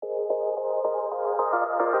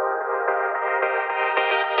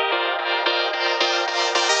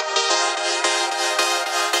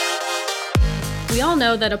We all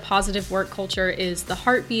know that a positive work culture is the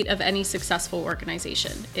heartbeat of any successful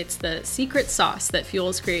organization. It's the secret sauce that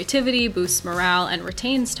fuels creativity, boosts morale, and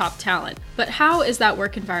retains top talent. But how is that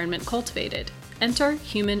work environment cultivated? Enter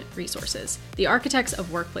human resources, the architects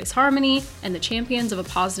of workplace harmony and the champions of a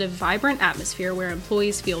positive, vibrant atmosphere where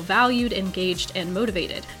employees feel valued, engaged, and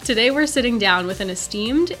motivated. Today, we're sitting down with an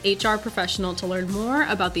esteemed HR professional to learn more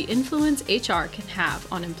about the influence HR can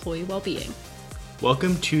have on employee well-being.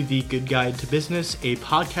 Welcome to The Good Guide to Business, a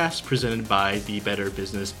podcast presented by the Better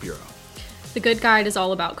Business Bureau. The Good Guide is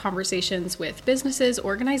all about conversations with businesses,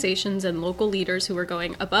 organizations, and local leaders who are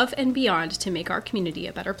going above and beyond to make our community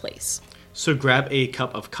a better place. So grab a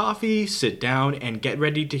cup of coffee, sit down, and get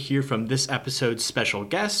ready to hear from this episode's special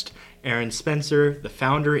guest, Erin Spencer, the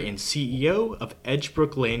founder and CEO of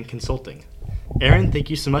Edgebrook Lane Consulting. Erin,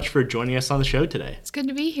 thank you so much for joining us on the show today. It's good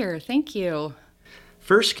to be here. Thank you.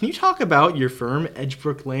 First, can you talk about your firm,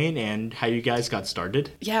 Edgebrook Lane, and how you guys got started?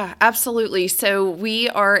 Yeah, absolutely. So we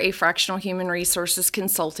are a fractional human resources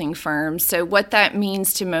consulting firm. So what that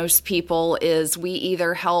means to most people is we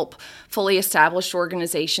either help fully established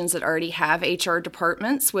organizations that already have HR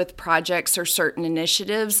departments with projects or certain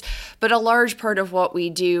initiatives. But a large part of what we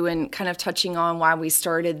do, and kind of touching on why we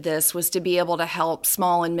started this, was to be able to help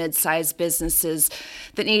small and mid-sized businesses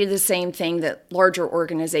that needed the same thing that larger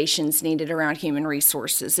organizations needed around human resources.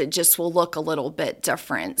 It just will look a little bit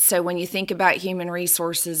different. So when you think about human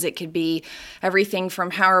resources, it could be everything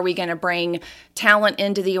from how are we going to bring talent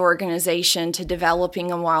into the organization to developing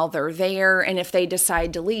them while they're there, and if they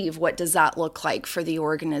decide to leave, what does that look like for the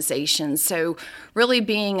organization? So really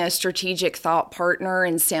being a strategic thought partner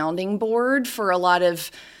and sounding board for a lot of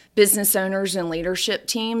business owners and leadership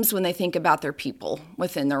teams when they think about their people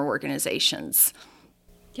within their organizations.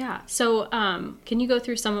 Yeah. So can you go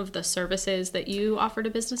through some of the services that you offer to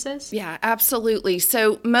businesses? Yeah, absolutely.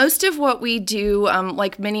 So most of what we do,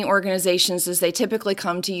 like many organizations, is they typically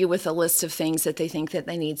come to you with a list of things that they think that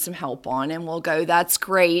they need some help on. And we'll go, that's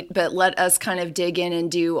great, but let us kind of dig in and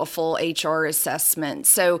do a full HR assessment.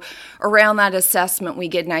 So around that assessment, we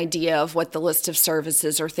get an idea of what the list of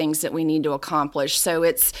services or things that we need to accomplish. So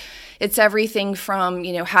it's everything from,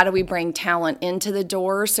 how do we bring talent into the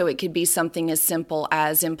door? So it could be something as simple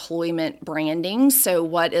as employment branding. So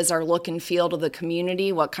what is our look and feel to the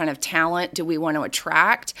community? What kind of talent do we want to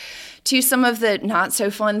attract? To some of the not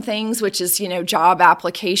so fun things, which is, job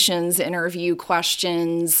applications, interview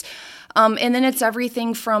questions. And then it's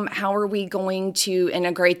everything from how are we going to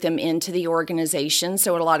integrate them into the organization.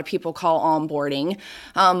 So what a lot of people call onboarding.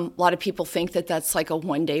 A lot of people think that that's like a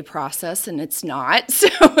one-day process, and it's not. So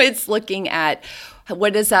it's looking at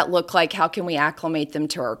what does that look like? How can we acclimate them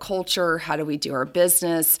to our culture? How do we do our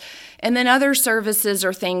business? And then other services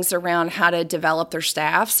are things around how to develop their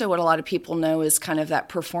staff. So what a lot of people know is kind of that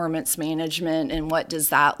performance management, and what does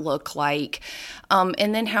that look like?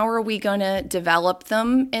 And then how are we going to develop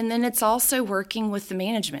them? And then it's also working with the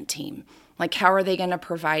management team. Like, how are they going to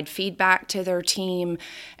provide feedback to their team?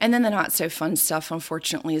 And then the not so fun stuff,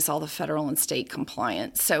 unfortunately, is all the federal and state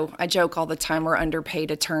compliance. So I joke all the time we're underpaid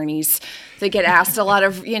attorneys. They get asked a lot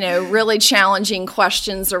of, really challenging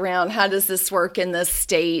questions around how does this work in this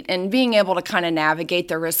state, and being able to kind of navigate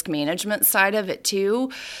the risk management side of it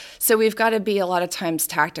too. So we've got to be a lot of times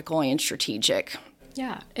tactical and strategic.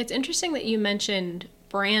 Yeah, it's interesting that you mentioned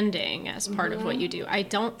branding as part of what you do. I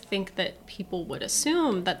don't think that people would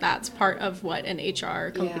assume that that's part of what an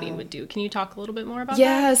HR company would do. Can you talk a little bit more about that?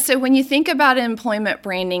 Yeah, so when you think about employment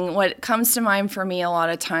branding, what comes to mind for me a lot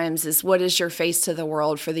of times is what is your face to the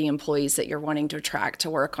world for the employees that you're wanting to attract to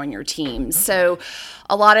work on your team. Okay. So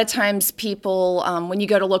a lot of times people, when you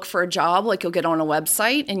go to look for a job, like you'll get on a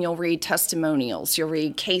website and you'll read testimonials, you'll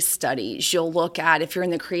read case studies, you'll look at, if you're in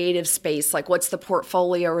the creative space, like what's the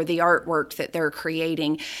portfolio or the artwork that they're creating.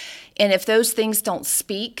 And if those things don't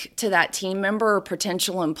speak to that team member or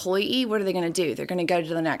potential employee, what are they going to do? They're going to go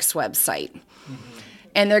to the next website. Mm-hmm.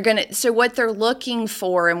 And so what they're looking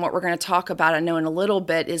for, and what we're going to talk about, I know in a little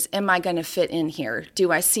bit, is, am I going to fit in here?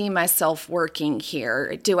 Do I see myself working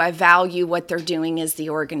here? Do I value what they're doing as the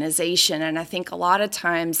organization? And I think a lot of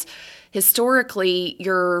times, historically,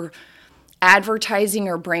 you're advertising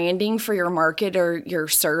or branding for your market or your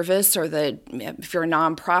service, or if you're a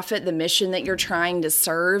nonprofit, the mission that you're trying to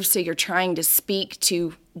serve. So you're trying to speak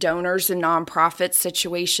to donors in nonprofit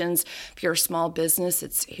situations. If you're a small business,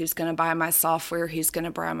 it's who's going to buy my software, who's going to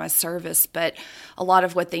buy my service. But a lot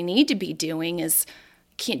of what they need to be doing is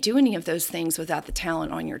can't do any of those things without the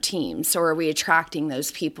talent on your team. So are we attracting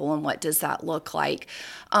those people, and what does that look like?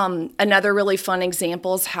 Another really fun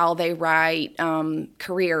example is how they write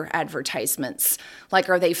career advertisements. Like,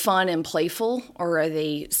 are they fun and playful, or are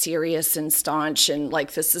they serious and staunch and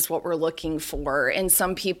like, this is what we're looking for? And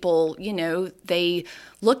some people, they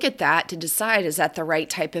look at that to decide, is that the right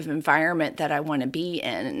type of environment that I want to be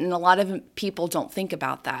in? And a lot of people don't think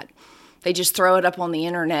about that. They just throw it up on the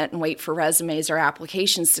internet and wait for resumes or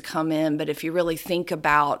applications to come in. But if you really think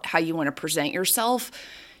about how you want to present yourself,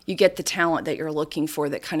 you get the talent that you're looking for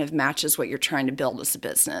that kind of matches what you're trying to build as a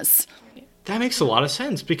business. That makes a lot of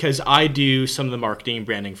sense, because I do some of the marketing and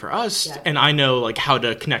branding for us, and I know like how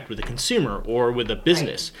to connect with a consumer or with a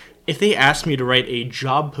business. Right. If they asked me to write a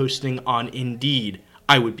job posting on Indeed,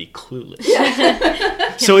 I would be clueless.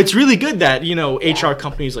 Yeah. So it's really good that, HR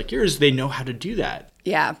companies like yours, they know how to do that.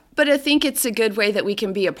 Yeah, but I think it's a good way that we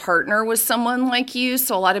can be a partner with someone like you.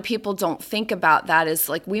 So a lot of people don't think about that as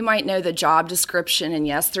like, we might know the job description, and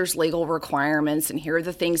yes, there's legal requirements, and here are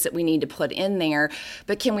the things that we need to put in there.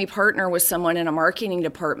 But can we partner with someone in a marketing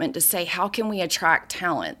department to say, how can we attract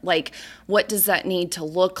talent? Like, what does that need to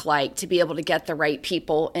look like to be able to get the right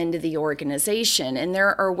people into the organization? And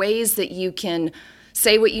there are ways that you can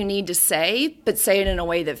say what you need to say, but say it in a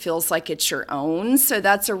way that feels like it's your own. So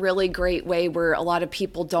that's a really great way where a lot of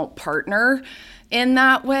people don't partner in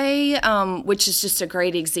that way, which is just a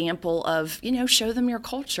great example of, show them your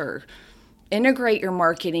culture. Integrate your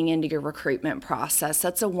marketing into your recruitment process.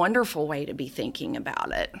 That's a wonderful way to be thinking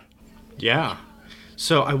about it. Yeah.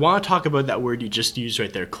 So I want to talk about that word you just used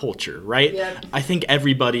right there, culture, right? Yeah. I think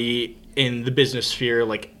everybody in the business sphere,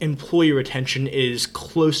 like, employee retention is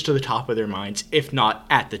close to the top of their minds, if not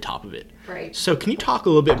at the top of it. Right. So can you talk a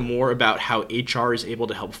little bit more about how HR is able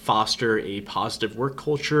to help foster a positive work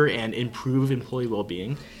culture and improve employee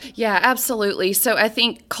well-being? Yeah, absolutely. So I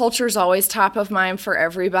think culture is always top of mind for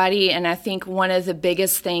everybody. And I think one of the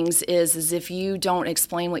biggest things is if you don't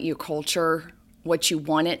explain what you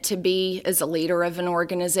want it to be as a leader of an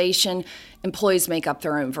organization, employees make up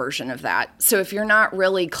their own version of that. So if you're not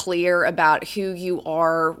really clear about who you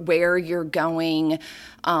are, where you're going,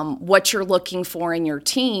 what you're looking for in your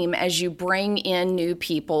team, as you bring in new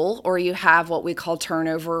people or you have what we call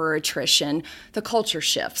turnover or attrition, the culture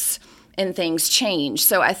shifts and things change.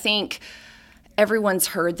 So I think everyone's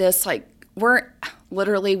heard this, like,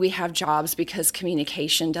 we have jobs because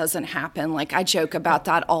communication doesn't happen. Like, I joke about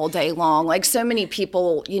that all day long. Like, so many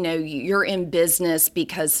people, you're in business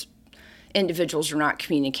because individuals are not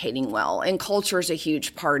communicating well. And culture is a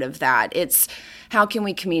huge part of that. It's how can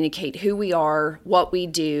we communicate who we are, what we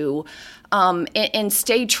do, and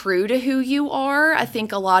stay true to who you are. I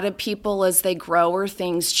think a lot of people, as they grow or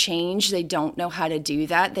things change, they don't know how to do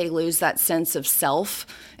that. They lose that sense of self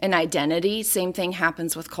and identity. Same thing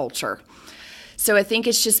happens with culture. So I think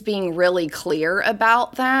it's just being really clear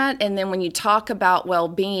about that. And then when you talk about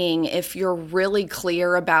well-being, if you're really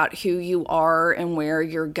clear about who you are and where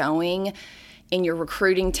you're going, and you're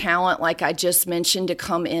recruiting talent, like I just mentioned, to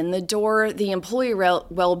come in the door, the employee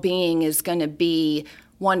well-being is going to be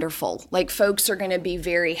wonderful. Like, folks are going to be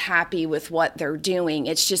very happy with what they're doing.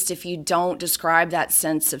 It's just if you don't describe that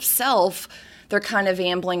sense of self, they're kind of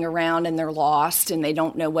ambling around and they're lost and they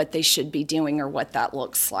don't know what they should be doing or what that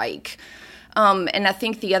looks like. And I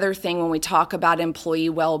think the other thing when we talk about employee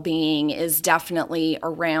well-being is definitely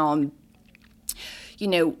around,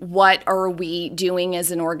 what are we doing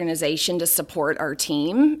as an organization to support our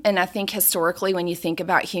team? And I think historically, when you think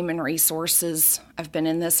about human resources, I've been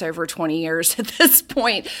in this over 20 years at this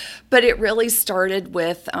point, but it really started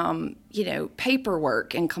with,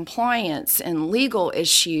 paperwork and compliance and legal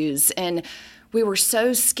issues. And we were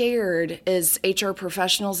so scared as HR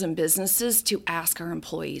professionals and businesses to ask our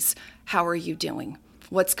employees, how are you doing?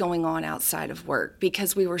 What's going on outside of work?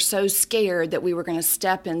 Because we were so scared that we were going to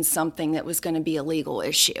step in something that was going to be a legal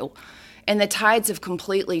issue. And the tides have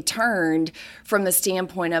completely turned from the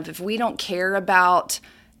standpoint of, if we don't care about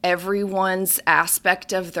everyone's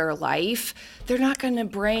aspect of their life, they're not going to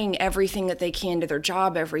bring everything that they can to their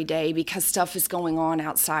job every day because stuff is going on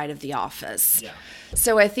outside of the office. Yeah.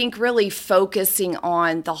 So I think really focusing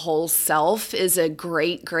on the whole self is a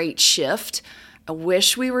great, great shift. I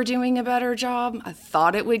wish we were doing a better job. I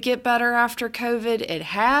thought it would get better after COVID. It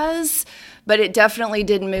has, but it definitely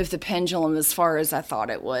didn't move the pendulum as far as I thought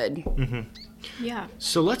it would. Mm-hmm. Yeah.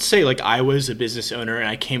 So let's say like I was a business owner and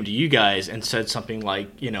I came to you guys and said something like,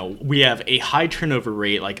 we have a high turnover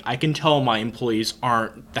rate. Like I can tell my employees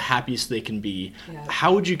aren't the happiest they can be. Yeah.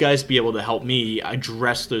 How would you guys be able to help me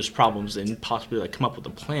address those problems and possibly like come up with a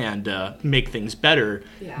plan to make things better,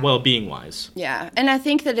 well-being wise? Yeah. And I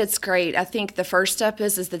think that it's great. I think the first step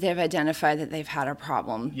is that they've identified that they've had a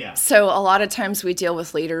problem. Yeah. So a lot of times we deal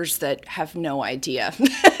with leaders that have no idea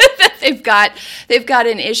that they've got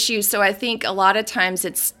an issue. So I think a lot of times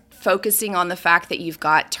it's focusing on the fact that you've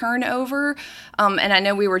got turnover. And I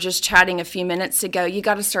know we were just chatting a few minutes ago, you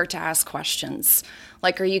got to start to ask questions.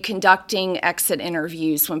 Like, are you conducting exit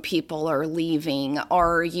interviews when people are leaving?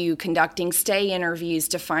 Are you conducting stay interviews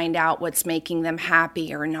to find out what's making them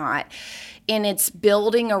happy or not? And it's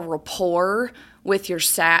building a rapport with your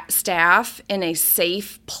staff in a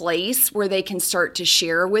safe place where they can start to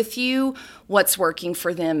share with you what's working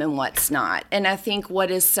for them and what's not. And I think what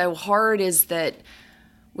is so hard is that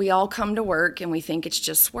we all come to work and we think it's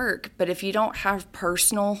just work. But if you don't have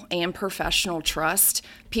personal and professional trust,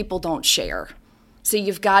 people don't share. So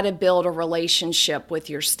you've got to build a relationship with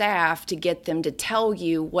your staff to get them to tell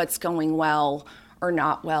you what's going well or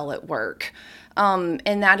not well at work.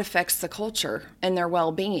 And that affects the culture and their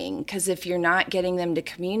well-being, because if you're not getting them to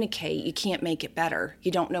communicate, you can't make it better. You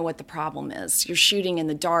don't know what the problem is. You're shooting in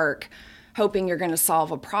the dark, hoping you're going to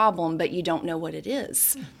solve a problem, but you don't know what it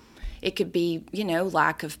is. It could be,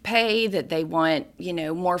 lack of pay, that they want,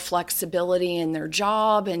 more flexibility in their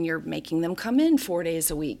job, and you're making them come in 4 days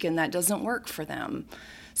a week, and that doesn't work for them.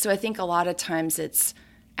 So I think a lot of times it's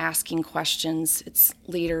asking questions. It's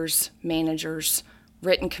leaders, managers,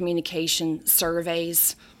 written communication,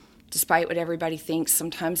 surveys. Despite what everybody thinks,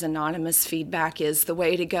 sometimes anonymous feedback is the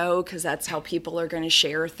way to go, because that's how people are going to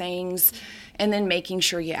share things. And then making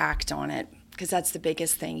sure you act on it, because that's the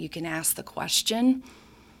biggest thing. You can ask the question,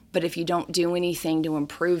 but if you don't do anything to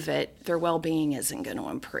improve it, their well-being isn't going to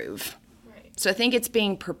improve. Right. So I think it's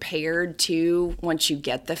being prepared to, once you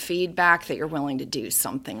get the feedback, that you're willing to do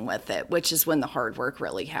something with it, which is when the hard work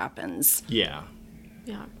really happens. Yeah.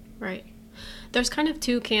 Yeah, right. There's kind of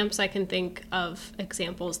two camps I can think of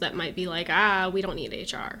examples that might be like, we don't need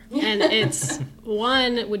HR. And it's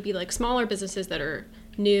one would be like smaller businesses that are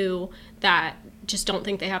new that just don't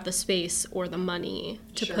think they have the space or the money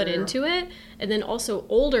to put into it. And then also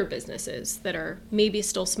older businesses that are maybe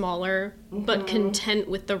still smaller, but content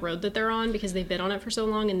with the road that they're on because they've been on it for so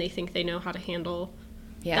long and they think they know how to handle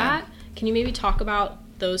that. Can you maybe talk about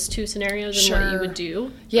those two scenarios and what you would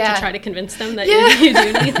do to try to convince them that you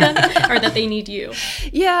do need them or that they need you?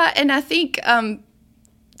 Yeah, and I think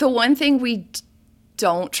the one thing we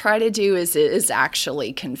don't try to do is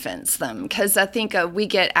actually convince them, because I think we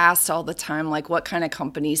get asked all the time, like, what kind of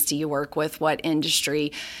companies do you work with, what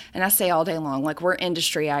industry? And I say all day long, like, we're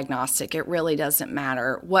industry agnostic. It really doesn't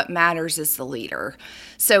matter. What matters is the leader.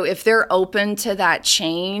 So if they're open to that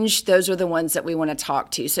change, those are the ones that we want to talk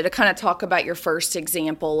to. So to kind of talk about your first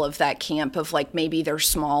example of that camp of like maybe they're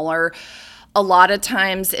smaller, a lot of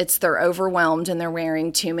times it's they're overwhelmed and they're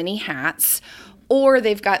wearing too many hats. Or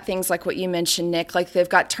they've got things like what you mentioned, Nick, like they've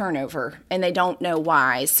got turnover and they don't know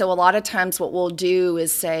why. So a lot of times what we'll do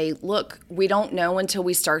is say, look, we don't know until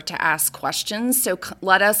we start to ask questions. So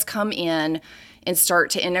let us come in and start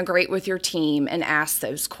to integrate with your team and ask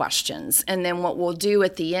those questions. And then what we'll do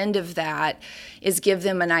at the end of that is give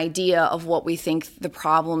them an idea of what we think the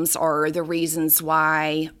problems are, the reasons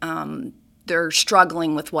why they're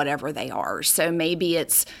struggling with whatever they are. So maybe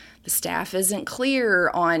it's the staff isn't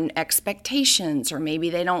clear on expectations, or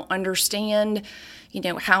maybe they don't understand,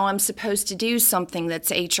 how I'm supposed to do something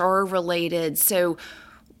that's HR related. So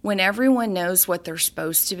when everyone knows what they're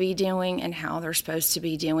supposed to be doing and how they're supposed to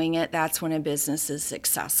be doing it, that's when a business is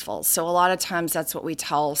successful. So a lot of times that's what we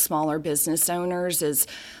tell smaller business owners is,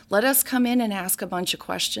 let us come in and ask a bunch of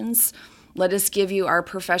questions. Let us give you our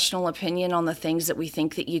professional opinion on the things that we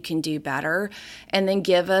think that you can do better, and then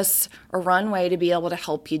give us a runway to be able to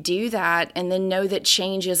help you do that, and then know that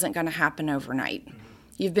change isn't going to happen overnight.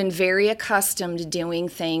 You've been very accustomed to doing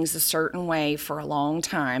things a certain way for a long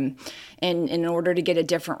time, and in order to get a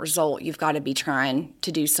different result, you've got to be trying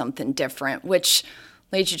to do something different, which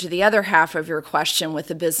leads you to the other half of your question with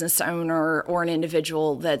a business owner or an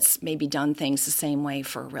individual that's maybe done things the same way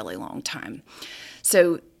for a really long time.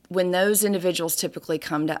 So when those individuals typically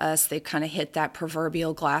come to us, they kind of hit that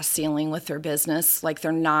proverbial glass ceiling with their business, like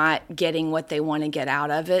they're not getting what they want to get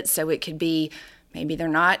out of it. So it could be maybe they're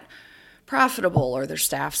not profitable, or their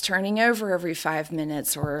staff's turning over every 5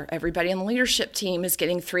 minutes, or everybody on the leadership team is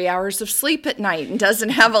getting 3 hours of sleep at night and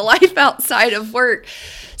doesn't have a life outside of work.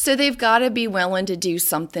 So they've got to be willing to do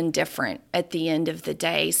something different at the end of the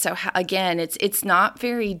day. So again, it's not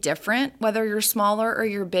very different whether you're smaller or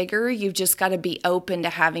you're bigger. You've just got to be open to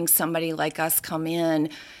having somebody like us come in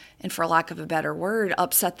and, for lack of a better word,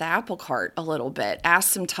 upset the apple cart a little bit,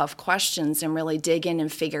 ask some tough questions, and really dig in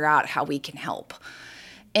and figure out how we can help.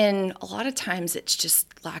 And a lot of times it's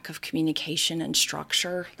just lack of communication and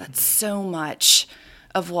structure. That's so much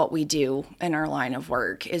of what we do in our line of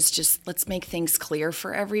work, is just let's make things clear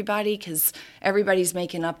for everybody, because everybody's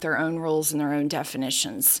making up their own rules and their own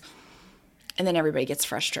definitions. And then everybody gets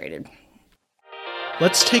frustrated.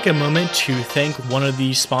 Let's take a moment to thank one of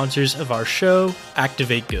the sponsors of our show,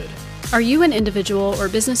 Activate Good. Are you an individual or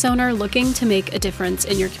business owner looking to make a difference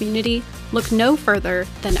in your community? Look no further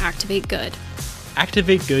than Activate Good.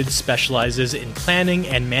 Activate Good specializes in planning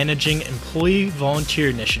and managing employee volunteer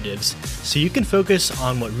initiatives so you can focus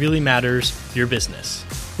on what really matters, your business.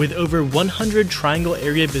 With over 100 Triangle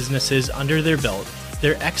area businesses under their belt,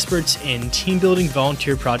 they're experts in team-building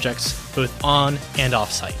volunteer projects both on and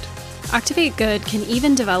off-site. Activate Good can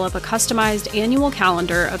even develop a customized annual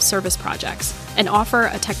calendar of service projects and offer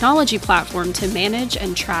a technology platform to manage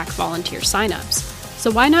and track volunteer signups.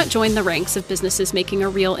 So why not join the ranks of businesses making a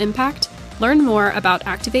real impact? Learn more about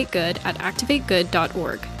Activate Good at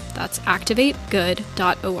activategood.org. That's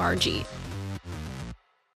activategood.org.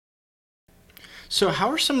 So how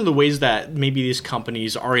are some of the ways that maybe these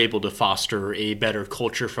companies are able to foster a better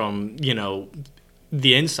culture from,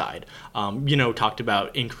 the inside? Talked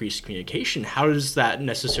about increased communication. How does that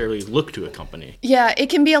necessarily look to a company? Yeah, it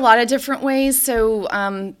can be a lot of different ways. So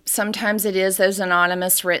sometimes it is those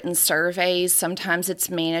anonymous written surveys. Sometimes it's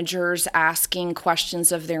managers asking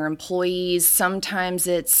questions of their employees. Sometimes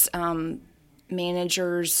it's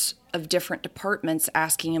managers of different departments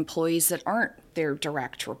asking employees that aren't their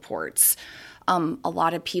direct reports. A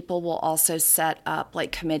lot of people will also set up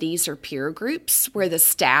like committees or peer groups where the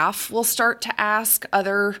staff will start to ask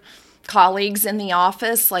other colleagues in the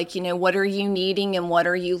office, like, what are you needing and what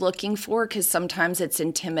are you looking for? Because sometimes it's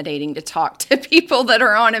intimidating to talk to people that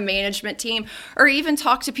are on a management team, or even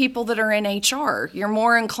talk to people that are in HR. You're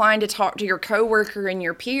more inclined to talk to your coworker and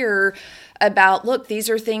your peer about, look, these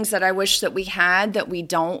are things that I wish that we had that we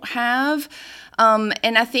don't have.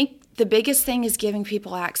 And I think the biggest thing is giving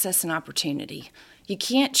people access and opportunity. You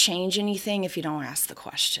can't change anything if you don't ask the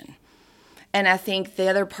question. And I think the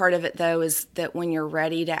other part of it, though, is that when you're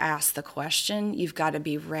ready to ask the question, you've got to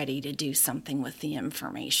be ready to do something with the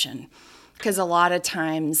information. Because a lot of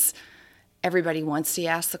times, everybody wants to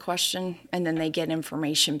ask the question, and then they get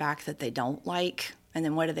information back that they don't like. And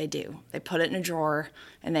then what do? They put it in a drawer,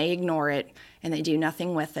 and they ignore it, and they do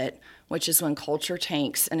nothing with it, which is when culture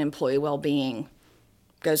tanks and employee well-being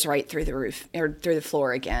goes right through the roof or through the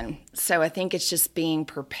floor again. So I think it's just being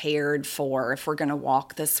prepared for, if we're going to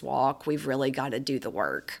walk this walk, we've really got to do the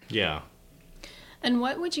work. Yeah. And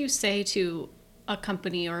what would you say to a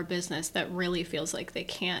company or a business that really feels like they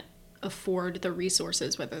can't afford the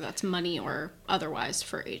resources, whether that's money or otherwise,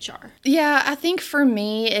 for HR? Yeah, I think for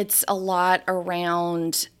me, it's a lot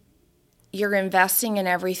around, you're investing in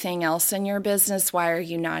everything else in your business. Why are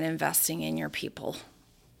you not investing in your people?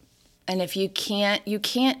 And if you can't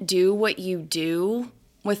do what you do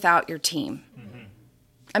without your team. Mm-hmm.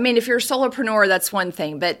 I mean, if you're a solopreneur, that's one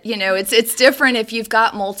thing, but it's different if you've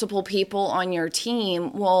got multiple people on your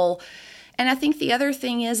team. Well, and I think the other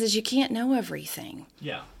thing is you can't know everything.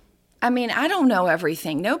 Yeah. I mean, I don't know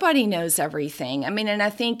everything. Nobody knows everything. I mean, and I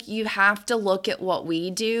think you have to look at what we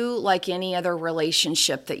do like any other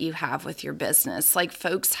relationship that you have with your business. Like,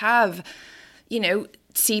 folks have,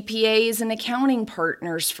 CPAs and accounting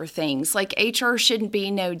partners for things. Like, HR shouldn't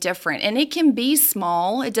be no different. And it can be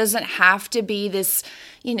small. It doesn't have to be this,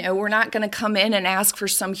 we're not going to come in and ask for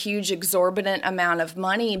some huge exorbitant amount of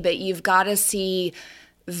money, but you've got to see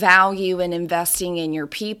value in investing in your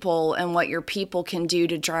people and what your people can do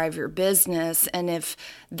to drive your business. And if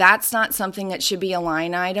that's not something that should be a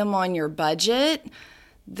line item on your budget,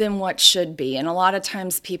 then what should be? And a lot of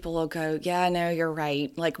times people will go, yeah, no, you're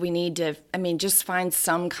right. Like, we need to, just find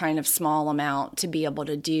some kind of small amount to be able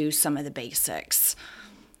to do some of the basics.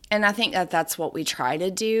 And I think that that's what we try to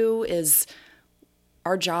do. Is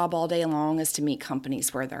our job all day long is to meet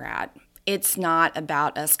companies where they're at. It's not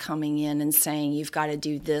about us coming in and saying, you've got to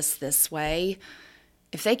do this way.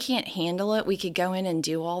 If they can't handle it, we could go in and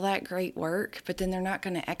do all that great work, but then they're not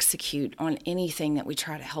going to execute on anything that we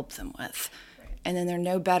try to help them with. And then they're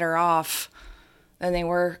no better off than they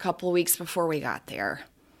were a couple of weeks before we got there.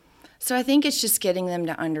 So I think it's just getting them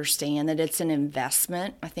to understand that it's an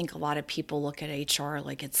investment. I think a lot of people look at HR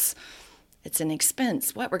like it's an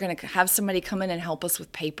expense. What, we're going to have somebody come in and help us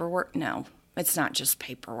with paperwork? No, it's not just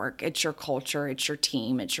paperwork. It's your culture, it's your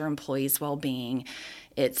team, it's your employees' well-being.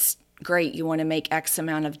 It's great, you want to make X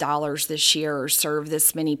amount of dollars this year or serve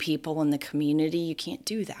this many people in the community. You can't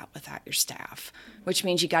do that without your staff, which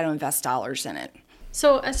means you got to invest dollars in it.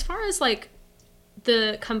 So as far as like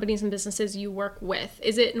the companies and businesses you work with,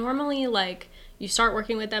 is it normally like you start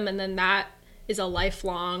working with them and then that is a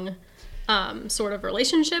lifelong sort of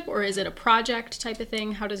relationship, or is it a project type of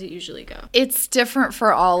thing? How does it usually go? It's different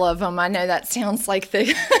for all of them. I know that sounds like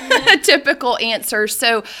the typical answer.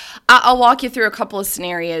 So I'll walk you through a couple of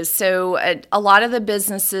scenarios. So a lot of the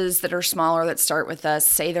businesses that are smaller that start with us,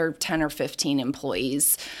 say they're 10 or 15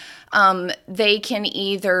 employees, they can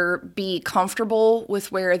either be comfortable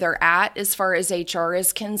with where they're at as far as HR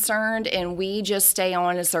is concerned, and we just stay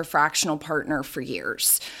on as their fractional partner for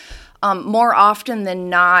years. More often than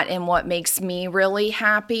not, and what makes me really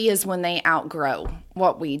happy is when they outgrow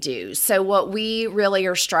what we do. So what we really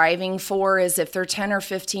are striving for is if they're 10 or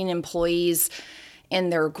 15 employees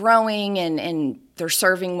and they're growing and they're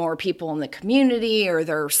serving more people in the community, or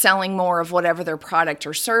they're selling more of whatever their product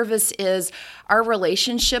or service is, our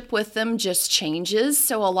relationship with them just changes.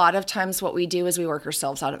 So a lot of times what we do is we work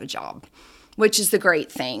ourselves out of a job, which is the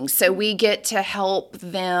great thing. So we get to help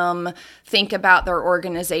them think about their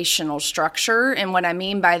organizational structure. And what I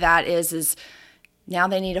mean by that is now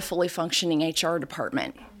they need a fully functioning HR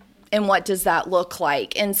department. And what does that look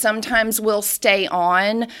like? And sometimes we'll stay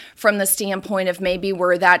on from the standpoint of maybe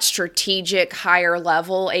we're that strategic higher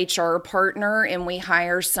level HR partner and we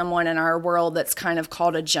hire someone in our world that's kind of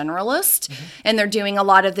called a generalist. Mm-hmm. And they're doing a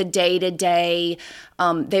lot of the day-to-day.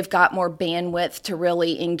 They've got more bandwidth to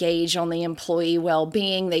really engage on the employee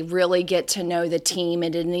well-being. They really get to know the team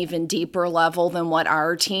at an even deeper level than what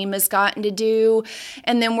our team has gotten to do.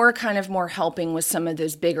 And then we're kind of more helping with some of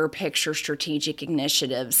those bigger picture strategic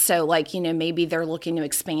initiatives. So like, maybe they're looking to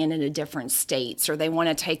expand into different states, or they want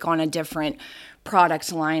to take on a different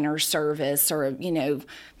product line or service, or,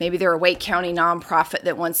 maybe they're a Wake County nonprofit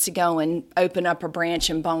that wants to go and open up a branch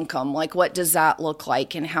in Buncombe. Like, what does that look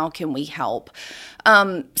like and how can we help?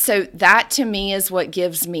 So that to me is what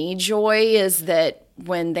gives me joy, is that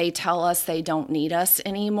when they tell us they don't need us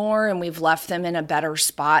anymore and we've left them in a better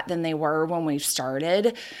spot than they were when we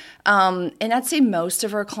started. And I'd say most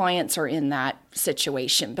of our clients are in that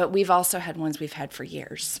situation, but we've also had ones we've had for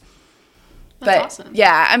years. That's awesome.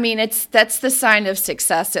 Yeah, I mean, that's the sign of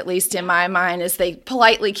success, at least in my mind, is they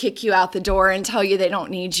politely kick you out the door and tell you they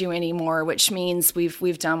don't need you anymore, which means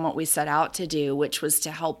we've done what we set out to do, which was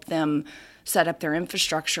to help them set up their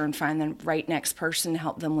infrastructure and find the right next person to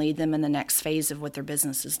help them lead them in the next phase of what their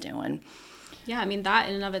business is doing. Yeah, I mean, that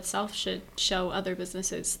in and of itself should show other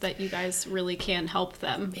businesses that you guys really can help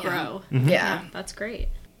them grow. Mm-hmm. Yeah, that's great.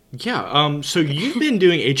 Yeah, so you've been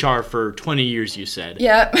doing HR for 20 years, you said.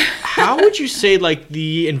 Yep. How would you say,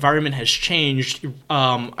 the environment has changed,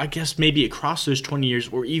 I guess maybe across those 20 years,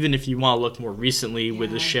 or even if you want to look more recently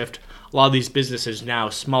with the shift, a lot of these businesses now,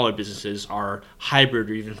 smaller businesses, are hybrid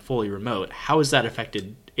or even fully remote. How has that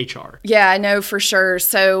affected HR? Yeah, I know for sure.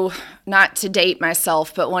 So not to date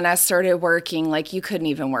myself, but when I started working, you couldn't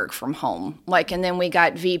even work from home. And then we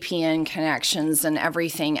got VPN connections and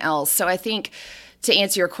everything else. So I think, to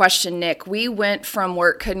answer your question, Nick, we went from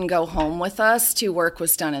work couldn't go home with us to work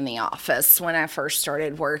was done in the office when I first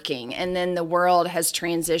started working. And then the world has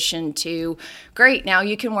transitioned to, great, now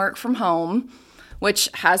you can work from home, which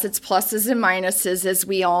has its pluses and minuses, as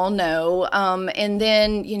we all know. And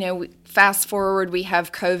then, fast forward, we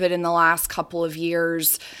have COVID in the last couple of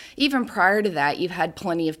years. Even prior to that, you've had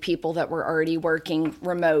plenty of people that were already working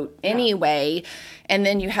remote anyway. And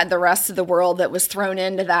then you had the rest of the world that was thrown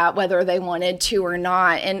into that, whether they wanted to or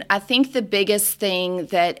not. And I think the biggest thing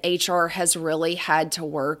that HR has really had to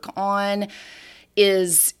work on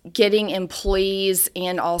is getting employees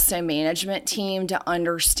and also management team to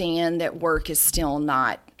understand that work is still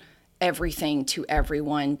not everything to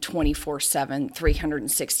everyone 24/7,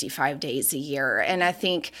 365 days a year. And I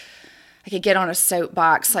think I could get on a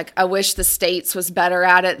soapbox. I wish the States was better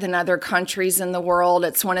at it than other countries in the world.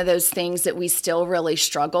 It's one of those things that we still really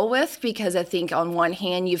struggle with, because I think on one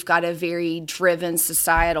hand, you've got a very driven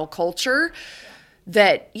societal culture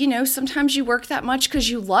that, sometimes you work that much because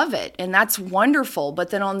you love it, and that's wonderful. But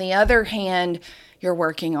then on the other hand, you're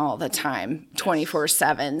working all the time,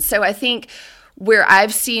 24/7. So I think where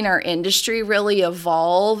I've seen our industry really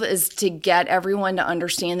evolve is to get everyone to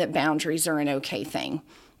understand that boundaries are an okay thing.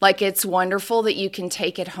 It's wonderful that you can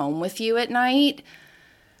take it home with you at night,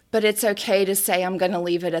 but it's okay to say I'm going to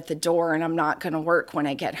leave it at the door and I'm not going to work when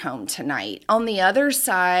I get home tonight. On the other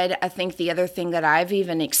side, I think the other thing that I've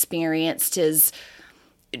even experienced is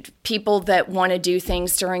people that want to do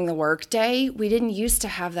things during the workday. We didn't used to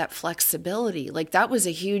have that flexibility. Like, that was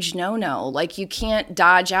a huge no-no. Like, you can't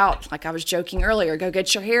dodge out. Like I was joking earlier, go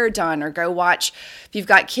get your hair done or go watch, if you've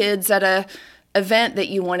got kids at a event that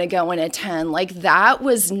you want to go and attend. Like, that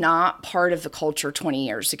was not part of the culture 20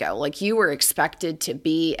 years ago. Like, you were expected to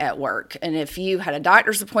be at work. And if you had a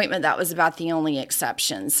doctor's appointment, that was about the only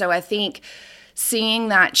exception. So I think seeing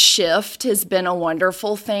that shift has been a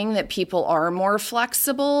wonderful thing, that people are more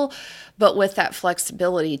flexible. But with that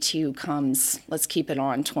flexibility too comes, let's keep it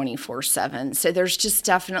on 24/7. So there's just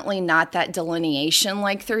definitely not that delineation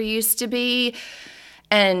like there used to be.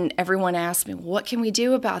 And everyone asks me, what can we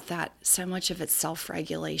do about that? So much of it's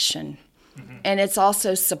self-regulation. Mm-hmm. And it's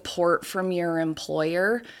also support from your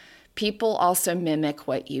employer. People also mimic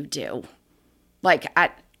what you do. Like,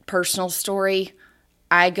 at personal story,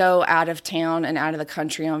 I go out of town and out of the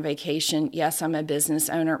country on vacation. Yes, I'm a business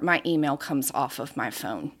owner. My email comes off of my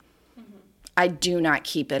phone. Mm-hmm. I do not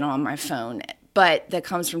keep it on my phone. But that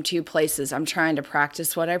comes from two places. I'm trying to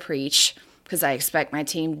practice what I preach, because I expect my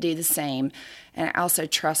team to do the same. And I also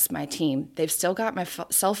trust my team. They've still got my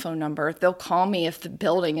cell phone number. They'll call me if the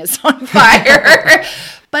building is on fire.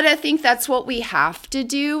 But I think that's what we have to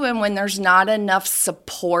do. And when there's not enough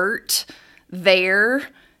support there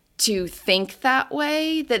to think that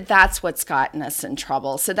way, that's what's gotten us in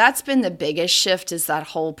trouble. So that's been the biggest shift, is that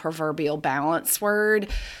whole proverbial balance word.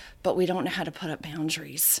 But we don't know how to put up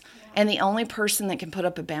boundaries. And the only person that can put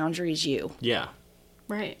up a boundary is you. Yeah.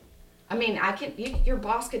 Right. I mean, your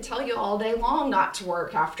boss could tell you all day long not to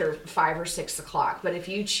work after 5 or 6 o'clock. But if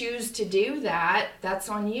you choose to do that, that's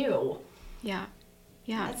on you. Yeah.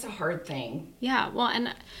 Yeah. That's a hard thing. Yeah. Well,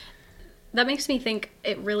 and that makes me think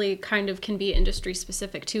it really kind of can be industry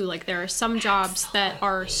specific too. Like, there are some jobs that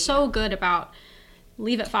are so good about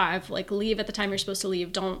leave at 5, like leave at the time you're supposed to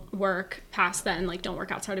leave. Don't work past then. Like, don't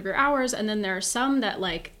work outside of your hours. And then there are some that,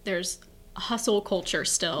 like, there's a hustle culture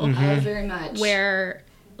still. Mm-hmm. Oh, very much. Where,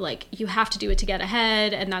 like, you have to do it to get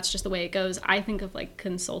ahead, and that's just the way it goes. I think of, like,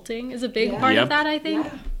 consulting is a big part of that, I think.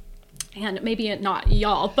 Yeah. And maybe not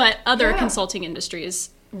y'all, but other consulting industries,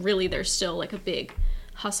 really, there's still, like, a big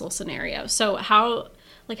hustle scenario. So how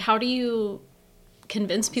do you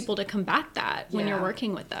convince people to combat that when you're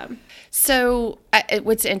working with them? So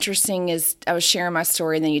what's interesting is I was sharing my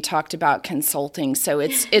story, and then you talked about consulting. So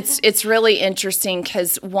it's really interesting,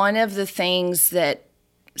 because one of the things that,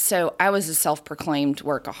 so I was a self-proclaimed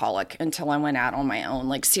workaholic until I went out on my own.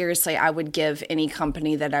 Like, seriously, I would give any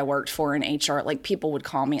company that I worked for in HR, like, people would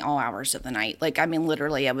call me all hours of the night. Like, I mean,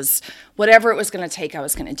 literally, I was, whatever it was going to take, I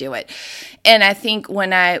was going to do it. And I think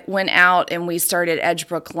when I went out and we started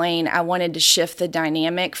Edgebrook Lane, I wanted to shift the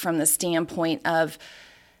dynamic from the standpoint of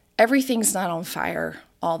everything's not on fire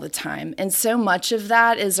all the time. And so much of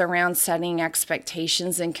that is around setting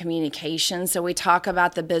expectations and communication. So we talk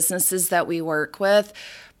about the businesses that we work with.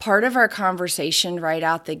 Part of our conversation right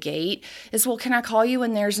out the gate is, well, can I call you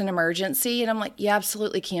when there's an emergency? And I'm like, yeah,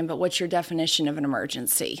 absolutely can, but what's your definition of an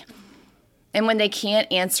emergency? And when they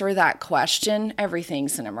can't answer that question,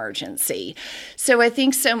 everything's an emergency. So I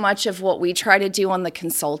think so much of what we try to do on the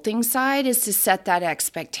consulting side is to set that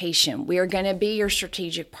expectation. We are going to be your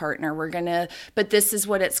strategic partner. But this is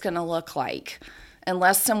what it's going to look like.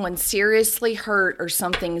 Unless someone's seriously hurt or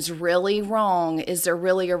something's really wrong, is there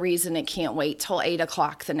really a reason it can't wait till 8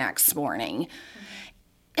 o'clock the next morning?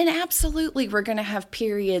 And absolutely, we're going to have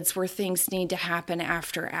periods where things need to happen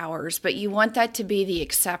after hours, but you want that to be the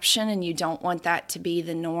exception and you don't want that to be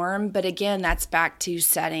the norm. But again, that's back to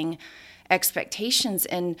setting expectations.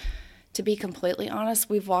 And to be completely honest,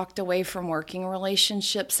 we've walked away from working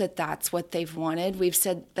relationships that's what they've wanted. We've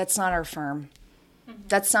said, that's not our firm.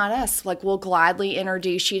 That's not us. Like, we'll gladly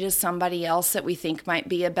introduce you to somebody else that we think might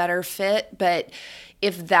be a better fit, but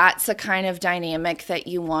if that's a kind of dynamic that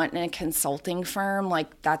you want in a consulting firm,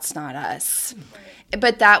 like, that's not us. Right.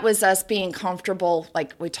 But that was us being comfortable,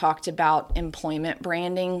 like we talked about employment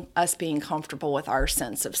branding, us being comfortable with our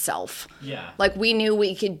sense of self. Yeah. Like, we knew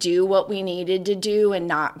we could do what we needed to do and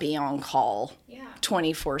not be on call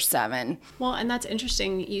 24/7. Well, and that's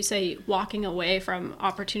interesting. You say walking away from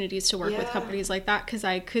opportunities to work with companies like that, because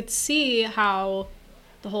I could see how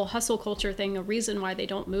the whole hustle culture thing, a reason why they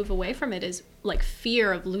don't move away from it is like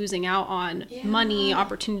fear of losing out on money,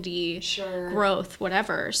 opportunity, growth,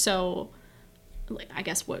 whatever. So I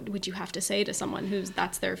guess what would you have to say to someone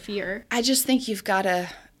that's their fear? I just think you've got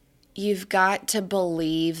to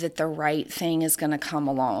believe that the right thing is going to come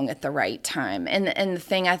along at the right time. And the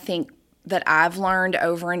thing I think that I've learned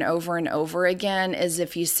over and over and over again is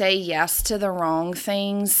if you say yes to the wrong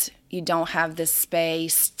things, you don't have the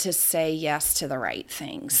space to say yes to the right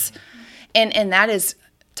things. And that is,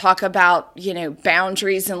 talk about,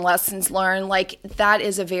 boundaries and lessons learned. Like, that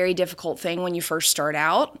is a very difficult thing when you first start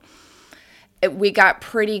out. We got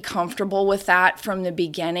pretty comfortable with that from the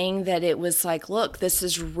beginning, that it was like, look, this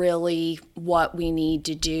is really what we need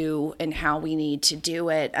to do and how we need to do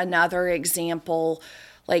it. Another example,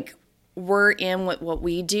 like, we're in with what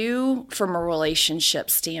we do from a relationship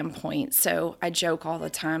standpoint. So I joke all the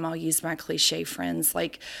time, I'll use my cliche friends,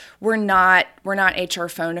 like, we're not HR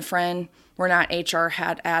phone a friend. We're not HR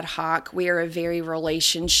ad hoc. We are a very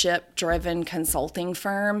relationship-driven consulting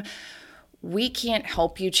firm. We can't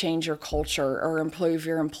help you change your culture or improve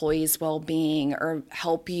your employees' well-being or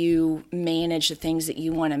help you manage the things that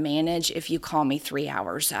you want to manage if you call me 3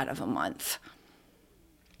 hours out of a month.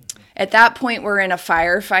 At that point, we're in a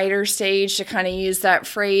firefighter stage, to kind of use that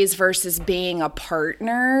phrase, versus being a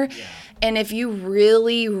partner. Yeah. And if you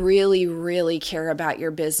really, really, really care about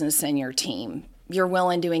your business and your team, you're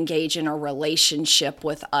willing to engage in a relationship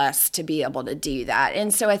with us to be able to do that.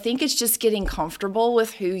 And so I think it's just getting comfortable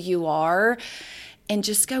with who you are and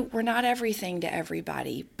just go, we're not everything to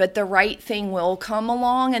everybody, but the right thing will come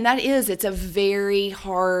along. And it's a very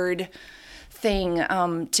hard thing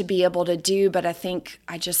to be able to do, but I think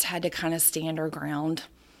I just had to kind of stand our ground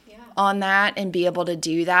on that and be able to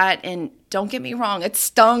do that. And don't get me wrong, it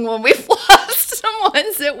stung when we've lost some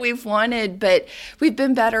ones that we've wanted, but we've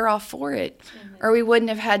been better off for it. Or we wouldn't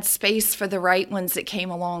have had space for the right ones that came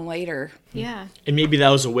along later. Yeah. And maybe that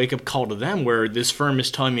was a wake-up call to them, where this firm is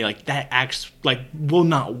telling me, like, that acts like will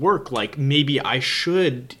not work. Like, maybe I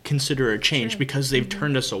should consider a change because they've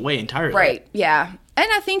turned us away entirely. Right, yeah. And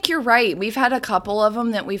I think you're right. We've had a couple of them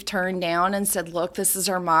that we've turned down and said, look, this is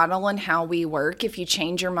our model and how we work. If you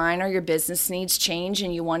change your mind or your business needs change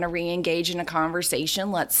and you want to re-engage in a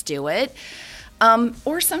conversation, let's do it.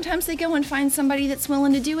 Or sometimes they go and find somebody that's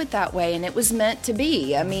willing to do it that way, and it was meant to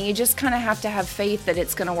be. I mean, you just kind of have to have faith that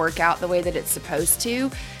it's going to work out the way that it's supposed to.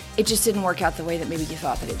 It just didn't work out the way that maybe you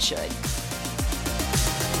thought that it should.